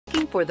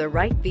for the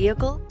right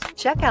vehicle?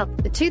 Check out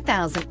the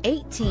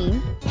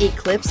 2018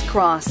 Eclipse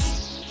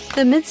Cross.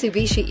 The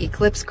Mitsubishi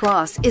Eclipse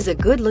Cross is a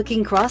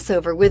good-looking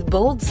crossover with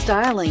bold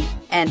styling.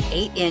 An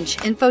 8-inch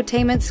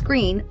infotainment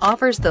screen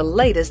offers the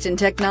latest in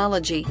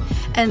technology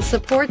and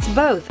supports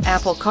both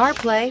Apple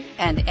CarPlay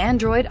and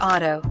Android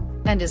Auto,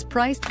 and is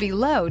priced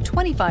below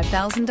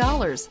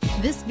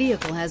 $25,000. This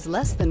vehicle has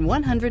less than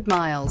 100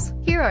 miles.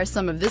 Here are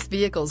some of this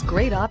vehicle's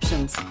great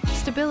options: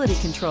 stability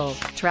control,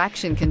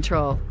 traction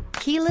control,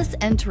 keyless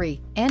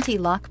entry,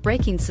 anti-lock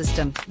braking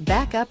system,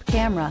 backup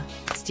camera,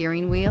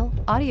 steering wheel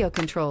audio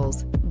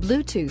controls,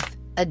 Bluetooth,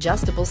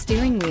 adjustable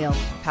steering wheel,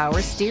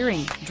 power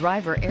steering,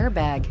 driver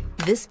airbag.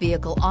 This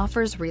vehicle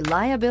offers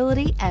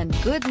reliability and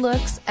good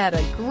looks at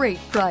a great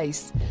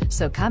price.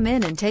 So come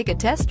in and take a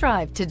test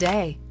drive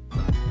today.